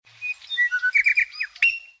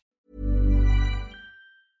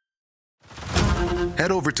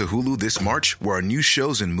Head over to Hulu this March, where our new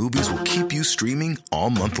shows and movies will keep you streaming all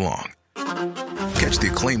month long. Catch the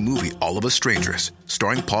acclaimed movie All of Us Strangers,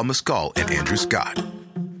 starring Paul Mescal and Andrew Scott.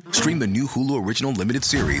 Stream the new Hulu original limited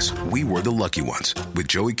series We Were the Lucky Ones with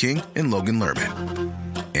Joey King and Logan Lerman.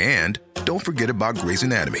 And don't forget about Grey's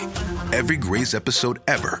Anatomy. Every Grey's episode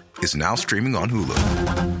ever is now streaming on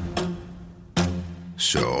Hulu.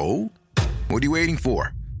 So, what are you waiting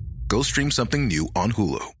for? Go stream something new on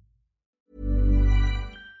Hulu.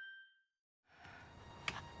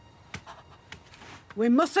 We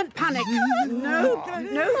mustn't panic. No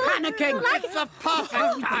panicking. It's the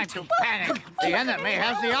perfect time to panic. The enemy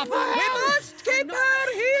has the upper hand. We must keep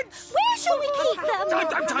our heads. Where shall we keep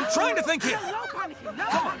them? I'm trying to think here. No panicking. No,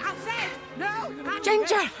 I said no panicking.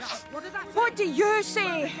 Ginger, What did I say? what do you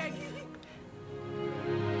say?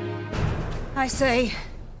 I say,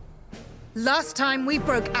 last time we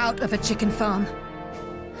broke out of a chicken farm.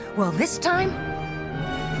 Well, this time,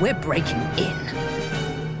 we're breaking in.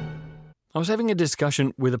 I was having a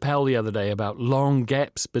discussion with a pal the other day about long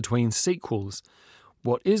gaps between sequels.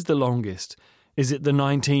 What is the longest? Is it the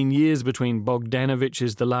 19 years between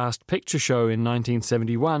Bogdanovich's The Last Picture Show in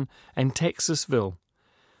 1971 and Texasville?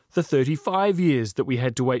 The 35 years that we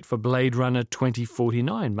had to wait for Blade Runner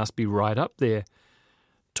 2049 must be right up there.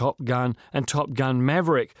 Top Gun and Top Gun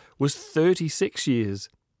Maverick was 36 years.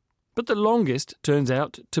 But the longest turns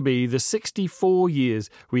out to be the 64 years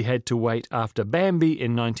we had to wait after Bambi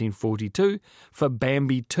in 1942 for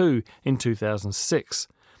Bambi 2 in 2006.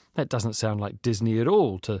 That doesn't sound like Disney at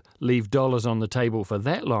all, to leave dollars on the table for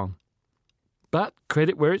that long. But,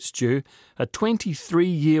 credit where it's due, a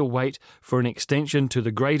 23-year wait for an extension to the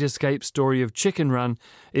Great Escape story of Chicken Run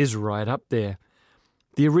is right up there.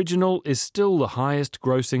 The original is still the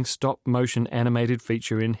highest-grossing stop-motion animated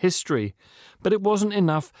feature in history, but it wasn't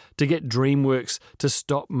enough to get DreamWorks to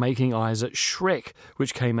stop making eyes at Shrek,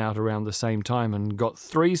 which came out around the same time and got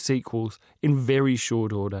 3 sequels in very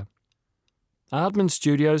short order. Aardman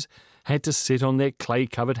Studios had to sit on their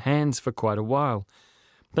clay-covered hands for quite a while.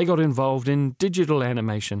 They got involved in digital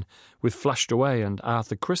animation with Flushed Away and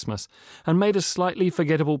Arthur Christmas, and made a slightly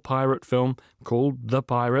forgettable pirate film called The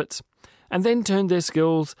Pirates, and then turned their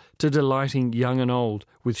skills to delighting young and old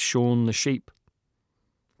with Shaun the Sheep.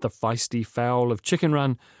 The feisty fowl of Chicken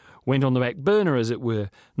Run went on the back burner, as it were,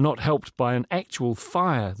 not helped by an actual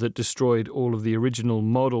fire that destroyed all of the original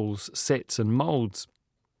models, sets and moulds.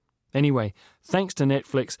 Anyway, thanks to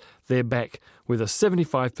Netflix, they're back with a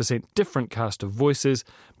 75% different cast of voices,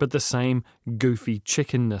 but the same goofy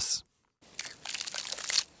chickenness.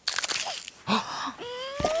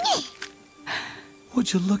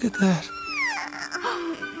 Would you look at that?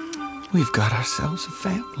 We've got ourselves a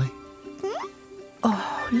family.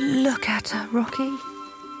 Oh, look at her, Rocky.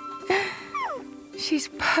 She's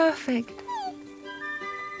perfect.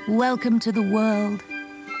 Welcome to the world.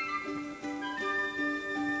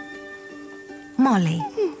 Molly.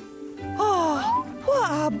 Oh,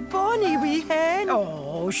 what a bonny wee hen.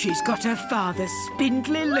 Oh, she's got her father's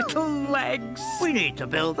spindly little legs. We need to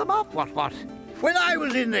build them up, what? When I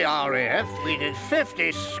was in the RAF, we did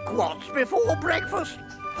 50 squats before breakfast.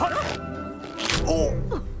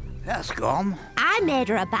 Oh, that's gone. I made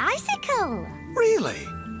her a bicycle. Really?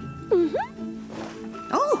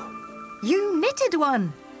 Oh, you knitted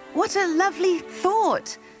one. What a lovely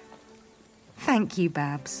thought. Thank you,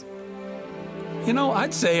 Babs. You know,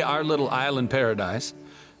 I'd say our little island paradise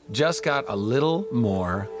just got a little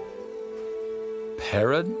more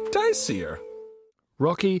paradisier.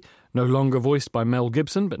 Rocky, no longer voiced by Mel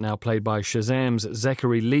Gibson, but now played by Shazam's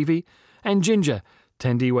Zachary Levi, and Ginger,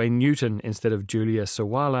 Tandiwe Newton instead of Julia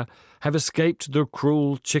Sawala, have escaped the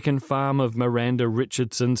cruel chicken farm of Miranda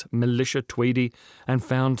Richardson's militia Tweedy and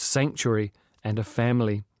found sanctuary and a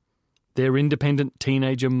family. Their independent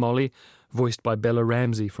teenager Molly, voiced by Bella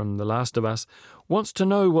Ramsey from The Last of Us, wants to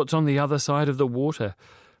know what's on the other side of the water,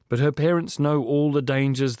 but her parents know all the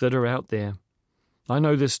dangers that are out there. I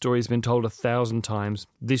know this story's been told 1,000 times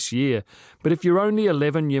this year, but if you're only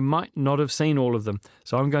 11, you might not have seen all of them,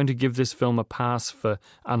 so I'm going to give this film a pass for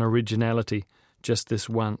unoriginality just this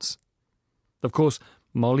once. Of course,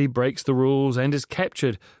 Molly breaks the rules and is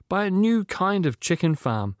captured by a new kind of chicken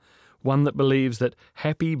farm, one that believes that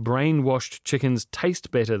happy, brainwashed chickens taste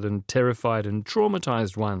better than terrified and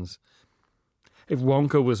traumatized ones. If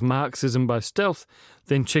Wonka was Marxism by stealth,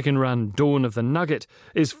 then Chicken Run Dawn of the Nugget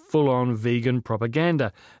is full-on vegan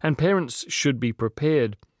propaganda, and parents should be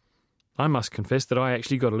prepared. I must confess that I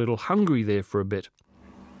actually got a little hungry there for a bit.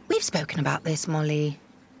 We've spoken about this, Molly.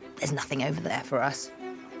 There's nothing over there for us.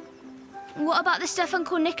 What about the stuff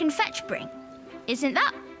Uncle Nick and Fetch bring? Isn't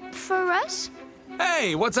that for us?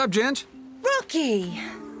 Hey, what's up, Ginge? Rocky!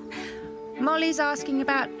 Molly's asking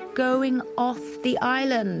about going off the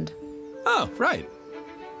island. Oh, right.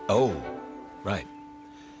 Oh, right.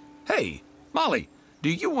 Hey, Molly, do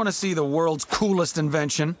you want to see the world's coolest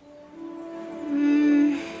invention?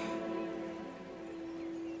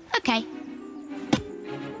 Okay.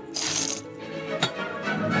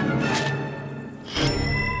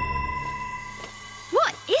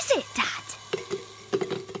 What is it, Dad?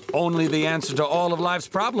 Only the answer to all of life's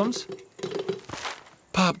problems.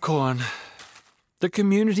 Popcorn. The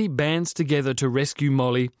community bands together to rescue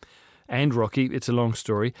Molly and Rocky. It's a long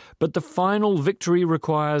story, but the final victory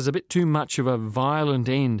requires a bit too much of a violent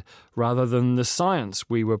end rather than the science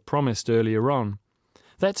we were promised earlier on.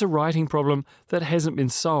 That's a writing problem that hasn't been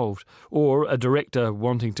solved, or a director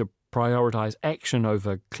wanting to prioritise action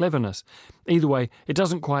over cleverness. Either way, it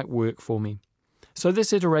doesn't quite work for me. So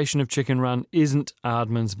this iteration of Chicken Run isn't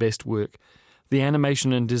Aardman's best work. The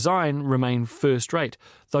animation and design remain first-rate.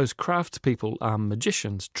 Those craftspeople are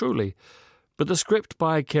magicians, truly. But the script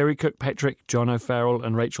by Kerry Kirkpatrick, John O'Farrell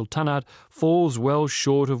and Rachel Tunnard falls well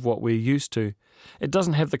short of what we're used to. It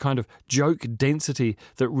doesn't have the kind of joke density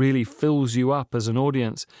that really fills you up as an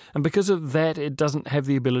audience, and because of that it doesn't have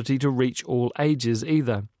the ability to reach all ages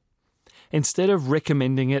either. Instead of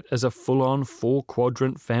recommending it as a full-on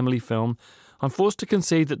 4-quadrant family film, I'm forced to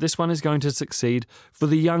concede that this one is going to succeed for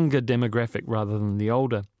the younger demographic rather than the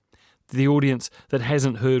older, the audience that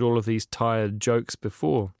hasn't heard all of these tired jokes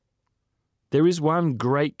before. There is one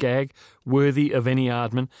great gag, worthy of any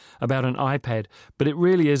Aardman, about an iPad, but it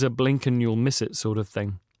really is a blink and you'll miss it sort of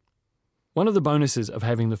thing. One of the bonuses of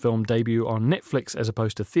having the film debut on Netflix as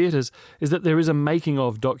opposed to theatres is that there is a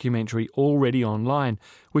making-of documentary already online,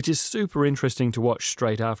 which is super interesting to watch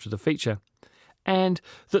straight after the feature, and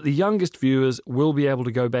that the youngest viewers will be able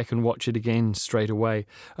to go back and watch it again straight away,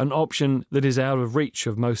 an option that is out of reach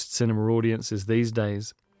of most cinema audiences these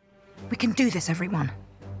days. We can do this, everyone.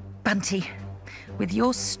 Bunty, with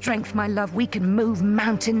your strength, my love, we can move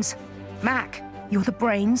mountains. Mac, you're the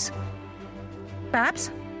brains.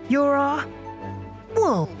 Babs, you're our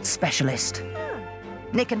wool specialist.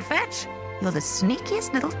 Nick and Fetch, you're the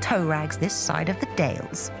sneakiest little toe rags this side of the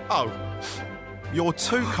Dales. Oh, you're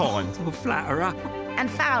too kind. Oh, flatterer.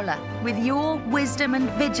 And Fowler, with your wisdom and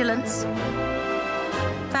vigilance.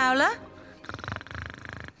 Fowler?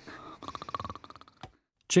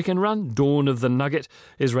 Chicken Run, Dawn of the Nugget,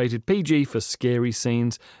 is rated PG for scary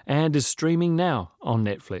scenes and is streaming now on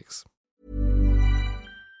Netflix.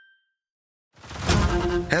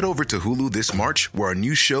 Head over to Hulu this March, where our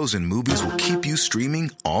new shows and movies will keep you streaming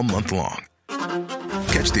all month long.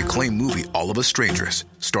 Catch the acclaimed movie All of Us Strangers,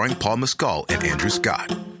 starring Paul Mescal and Andrew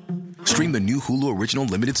Scott. Stream the new Hulu original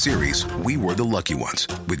limited series We Were the Lucky Ones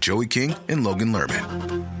with Joey King and Logan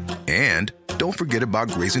Lerman. And don't forget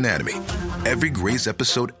about Grey's Anatomy. Every Grey's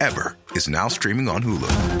episode ever is now streaming on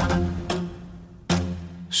Hulu.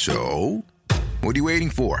 So, what are you waiting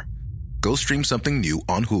for? Go stream something new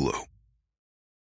on Hulu.